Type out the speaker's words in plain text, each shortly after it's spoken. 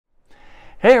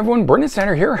Hey everyone, Brendan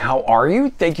Snyder here. How are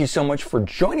you? Thank you so much for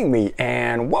joining me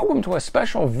and welcome to a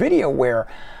special video where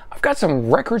I've got some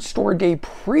Record Store Day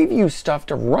preview stuff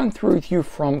to run through with you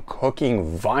from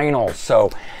Cooking Vinyl.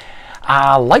 So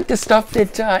like the stuff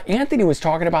that Anthony was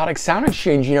talking about at Sound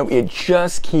Exchange, you know, it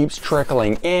just keeps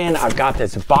trickling in. I've got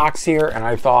this box here and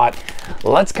I thought,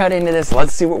 let's cut into this,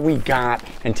 let's see what we got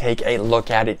and take a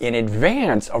look at it in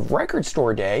advance of Record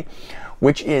Store Day,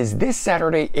 which is this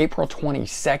Saturday, April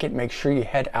 22nd. Make sure you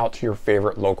head out to your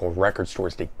favorite local record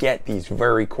stores to get these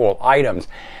very cool items.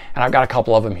 And I've got a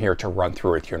couple of them here to run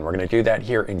through with you, and we're gonna do that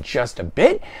here in just a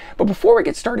bit. But before we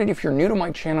get started, if you're new to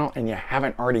my channel and you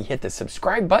haven't already hit the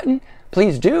subscribe button,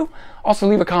 please do. Also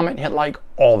leave a comment, hit like,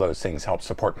 all those things help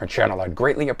support my channel. I'd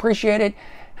greatly appreciate it.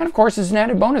 And of course, as an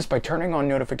added bonus, by turning on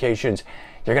notifications,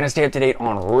 you're going to stay up to date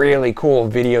on really cool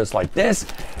videos like this,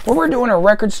 where we're doing a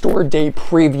Record Store Day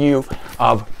preview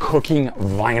of Cooking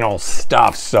Vinyl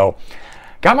stuff. So,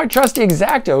 got my trusty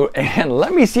X-Acto, and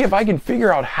let me see if I can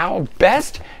figure out how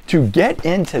best to get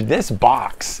into this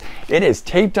box. It is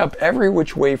taped up every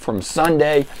which way from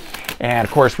Sunday, and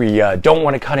of course, we don't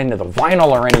want to cut into the vinyl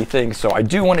or anything, so I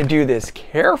do want to do this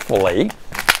carefully.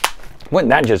 Wouldn't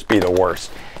that just be the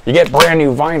worst? You get brand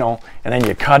new vinyl and then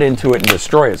you cut into it and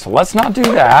destroy it. So let's not do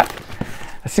that.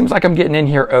 It seems like I'm getting in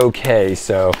here okay.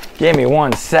 So give me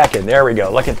 1 second. There we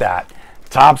go. Look at that.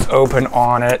 Top's open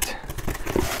on it.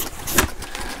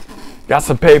 Got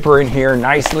some paper in here,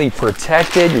 nicely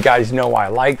protected. You guys know I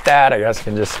like that. I guess I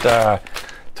can just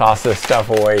toss this stuff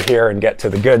away here and get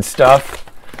to the good stuff.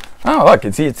 Oh, look,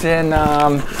 it's in,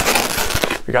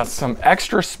 we got some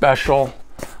extra special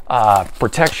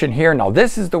protection here. Now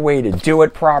this is the way to do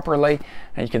it properly,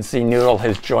 and you can see Noodle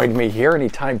has joined me here.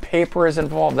 Anytime paper is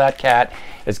involved, that cat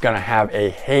is going to have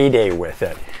a heyday with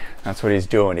it. That's what he's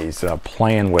doing. He's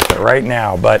playing with it right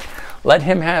now, but let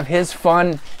him have his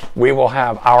fun. We will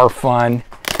have our fun.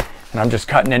 And I'm just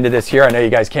cutting into this here. I know you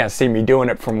guys can't see me doing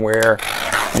it from where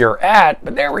you're at,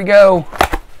 but there we go.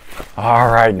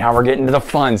 All right, now we're getting to the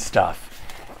fun stuff.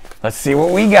 Let's see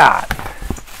what we got.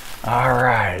 All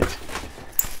right.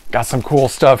 Got some cool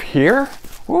stuff here.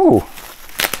 Ooh,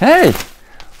 hey,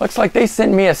 looks like they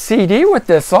sent me a CD with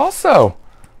this also.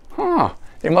 Huh,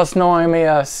 they must know I'm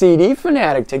a CD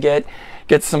fanatic to get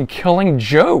some Killing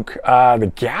Joke,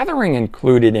 The Gathering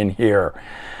included in here.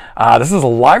 This is a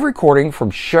live recording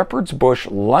from Shepherd's Bush,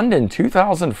 London,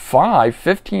 2005,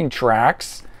 15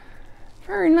 tracks.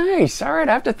 Very nice. All right,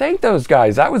 I have to thank those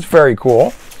guys. That was very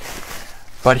cool.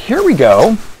 But here we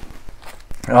go.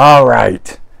 All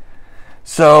right.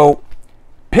 So,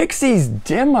 Pixies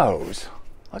demos.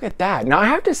 Look at that. Now, I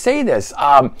have to say this.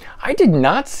 I did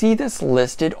not see this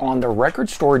listed on the Record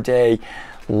Store Day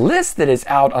list that is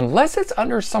out unless it's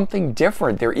under something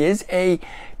different. There is a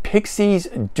Pixies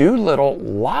Doolittle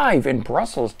Live in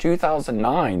Brussels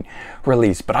 2009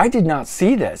 release, but I did not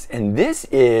see this. And this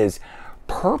is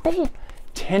purple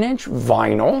 10-inch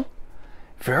vinyl.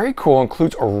 Very cool.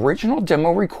 Includes original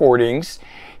demo recordings.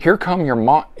 Here Comes Your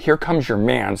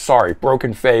Man, sorry,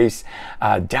 Broken Face,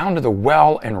 Down to the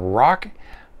Well, and Rock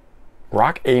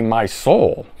My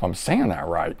Soul, if I'm saying that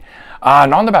right.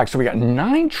 And on the back, so we got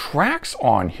 9 tracks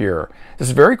on here. This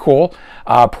is very cool.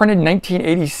 Printed in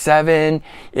 1987.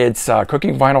 It's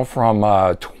Cooking Vinyl from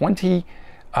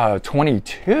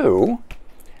 2022.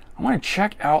 I want to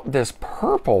check out this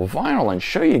purple vinyl and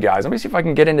show you guys. Let me see if I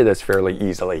can get into this fairly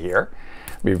easily here.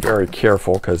 Be very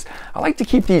careful because I like to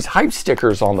keep these hype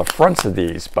stickers on the fronts of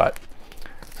these, but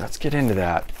let's get into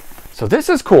that. So this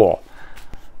is cool.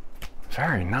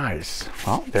 Very nice.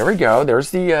 Well, there we go. There's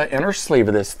the inner sleeve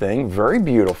of this thing. Very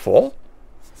beautiful.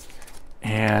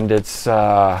 And it's,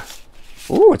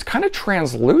 ooh, it's kind of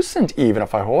translucent even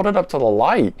if I hold it up to the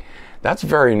light. That's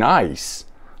very nice.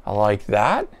 I like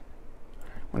that. I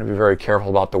want to be very careful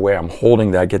about the way I'm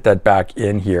holding that. Get that back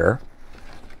in here.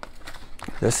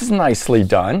 This is nicely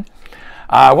done.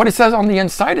 What it says on the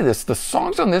inside of this, the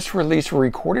songs on this release were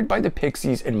recorded by the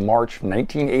Pixies in March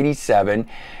 1987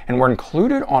 and were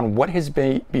included on what has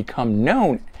become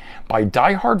known by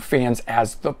diehard fans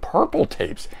as the Purple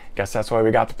Tapes. Guess that's why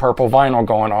we got the purple vinyl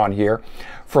going on here.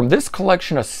 From this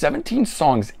collection of 17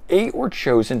 songs, 8 were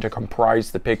chosen to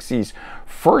comprise the Pixies'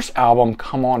 first album,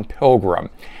 Come On Pilgrim.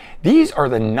 These are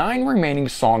the 9 remaining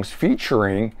songs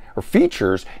features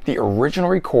the original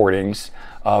recordings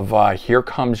of Here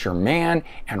Comes Your Man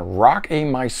and Rock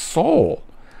My Soul.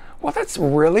 Well, that's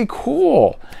really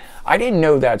cool. I didn't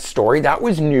know that story. That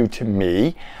was new to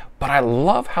me, but I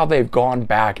love how they've gone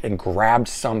back and grabbed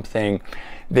something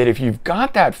that if you've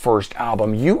got that first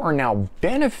album, you are now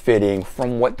benefiting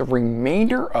from what the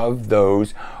remainder of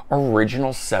those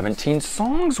original 17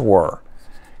 songs were.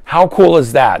 How cool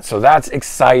is that? So that's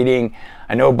exciting.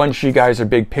 I know a bunch of you guys are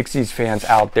big Pixies fans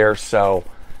out there, so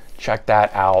check that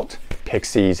out.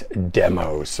 Pixies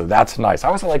demos. So that's nice. I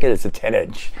always like it. It's a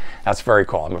 10-inch. That's very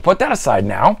cool. I'm going to put that aside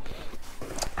now.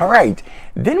 All right.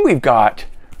 Then we've got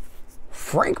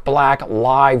Frank Black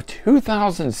Live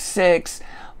 2006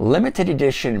 limited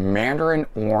edition Mandarin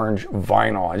Orange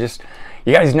vinyl.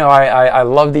 You guys know I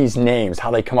love these names,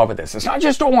 how they come up with this. It's not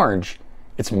just orange.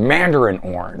 It's Mandarin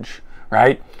Orange,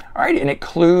 right? All right, and it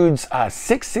includes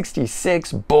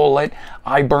 666, Bullet,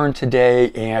 I Burn Today,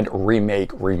 and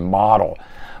Remake Remodel.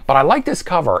 But I like this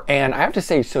cover, and I have to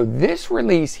say, so this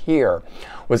release here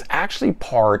was actually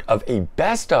part of a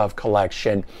best of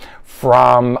collection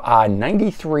from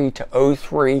 93 to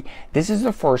 03. This is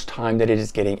the first time that it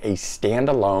is getting a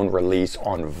standalone release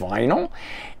on vinyl.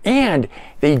 And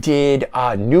they did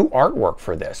new artwork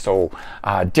for this, so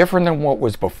different than what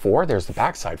was before. There's the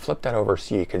backside. Flip that over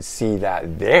so you can see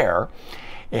that there.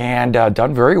 And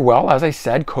done very well, as I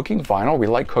said, cooking vinyl. We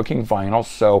like cooking vinyl,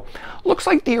 so looks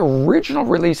like the original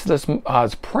release of this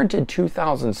is printed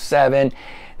 2007.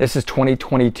 This is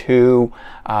 2022.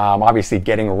 Obviously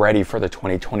getting ready for the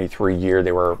 2023 year.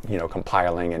 They were,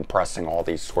 compiling and pressing all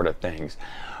these sort of things.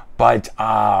 But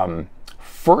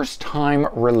first time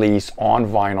release on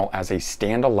vinyl as a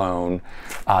standalone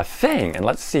thing. And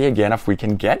let's see again if we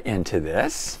can get into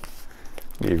this.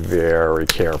 Be very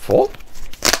careful.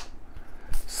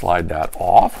 Slide that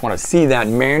off. Want to see that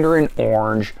Mandarin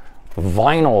Orange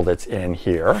vinyl that's in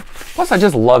here. Plus, I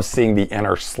just love seeing the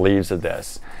inner sleeves of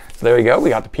this. So there we go.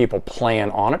 We got the people playing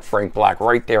on it. Frank Black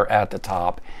right there at the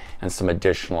top, and some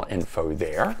additional info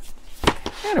there.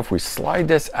 And if we slide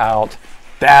this out,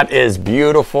 that is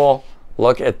beautiful.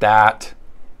 Look at that.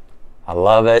 I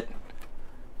love it.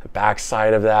 The back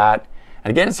side of that. And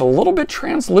again, it's a little bit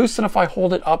translucent. If I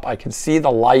hold it up, I can see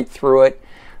the light through it.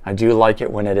 I do like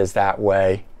it when it is that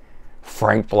way.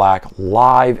 Frank Black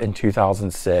live in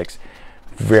 2006.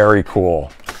 Very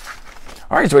cool.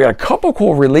 All right, so we got a couple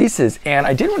cool releases, and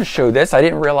I did want to show this. I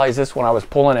didn't realize this when I was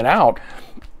pulling it out,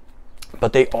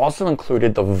 but they also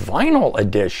included the vinyl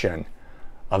edition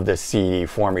of the CD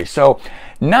for me. So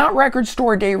not record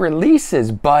store day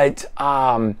releases, but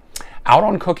out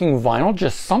on Cooking Vinyl,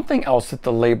 just something else that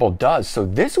the label does. So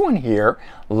this one here,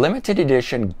 limited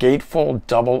edition gatefold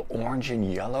double orange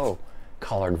and yellow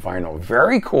colored vinyl.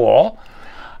 Very cool.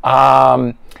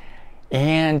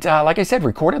 And like I said,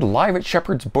 recorded live at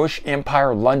Shepherd's Bush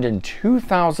Empire, London,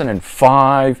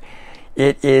 2005.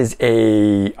 It is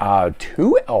a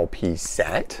 2 LP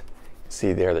set.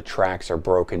 See there, the tracks are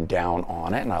broken down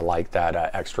on it, and I like that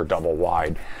extra double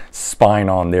wide spine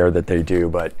on there that they do.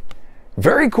 But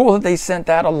very cool that they sent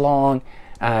that along.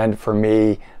 And for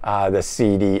me, the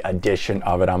CD edition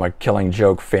of it, I'm a Killing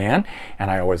Joke fan, and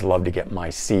I always love to get my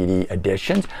CD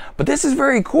editions. But this is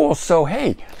very cool. So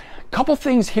hey, couple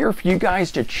things here for you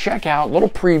guys to check out. Little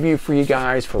preview for you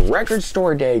guys for Record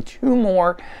Store Day. 2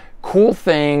 more cool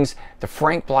things: the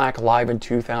Frank Black Live in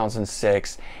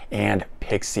 2006 and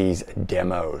Pixies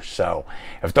demos. So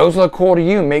if those look cool to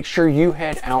you, make sure you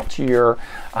head out to your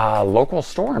local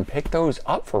store and pick those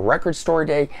up for Record Store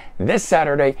Day this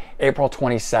Saturday, April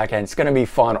 22nd. It's going to be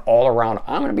fun all around.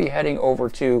 I'm going to be heading over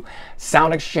to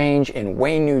Sound Exchange in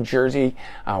Wayne, New Jersey,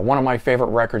 one of my favorite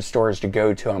record stores to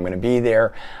go to. I'm going to be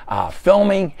there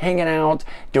filming, hanging out,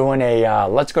 doing a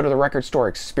let's go to the record store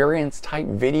experience type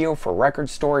video for Record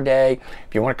Store Day.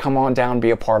 If you want to come on down and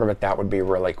be a part of it, that would be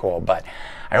really cool. But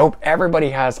I hope everybody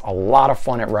has a lot of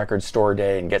fun at Record Store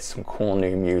Day and gets some cool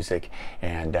new music,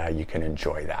 and you can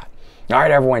enjoy that. All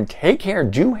right, everyone, take care.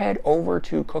 Do head over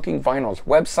to Cooking Vinyl's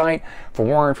website for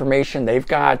more information. They've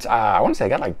got, I want to say, they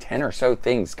got like 10 or so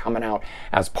things coming out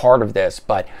as part of this,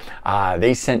 but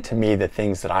they sent to me the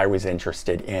things that I was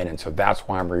interested in, and so that's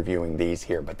why I'm reviewing these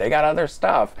here. But they got other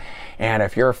stuff, and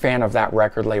if you're a fan of that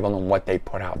record label and what they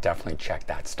put out, definitely check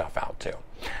that stuff out too.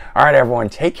 All right, everyone,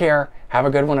 take care. Have a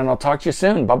good one, and I'll talk to you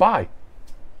soon. Bye-bye.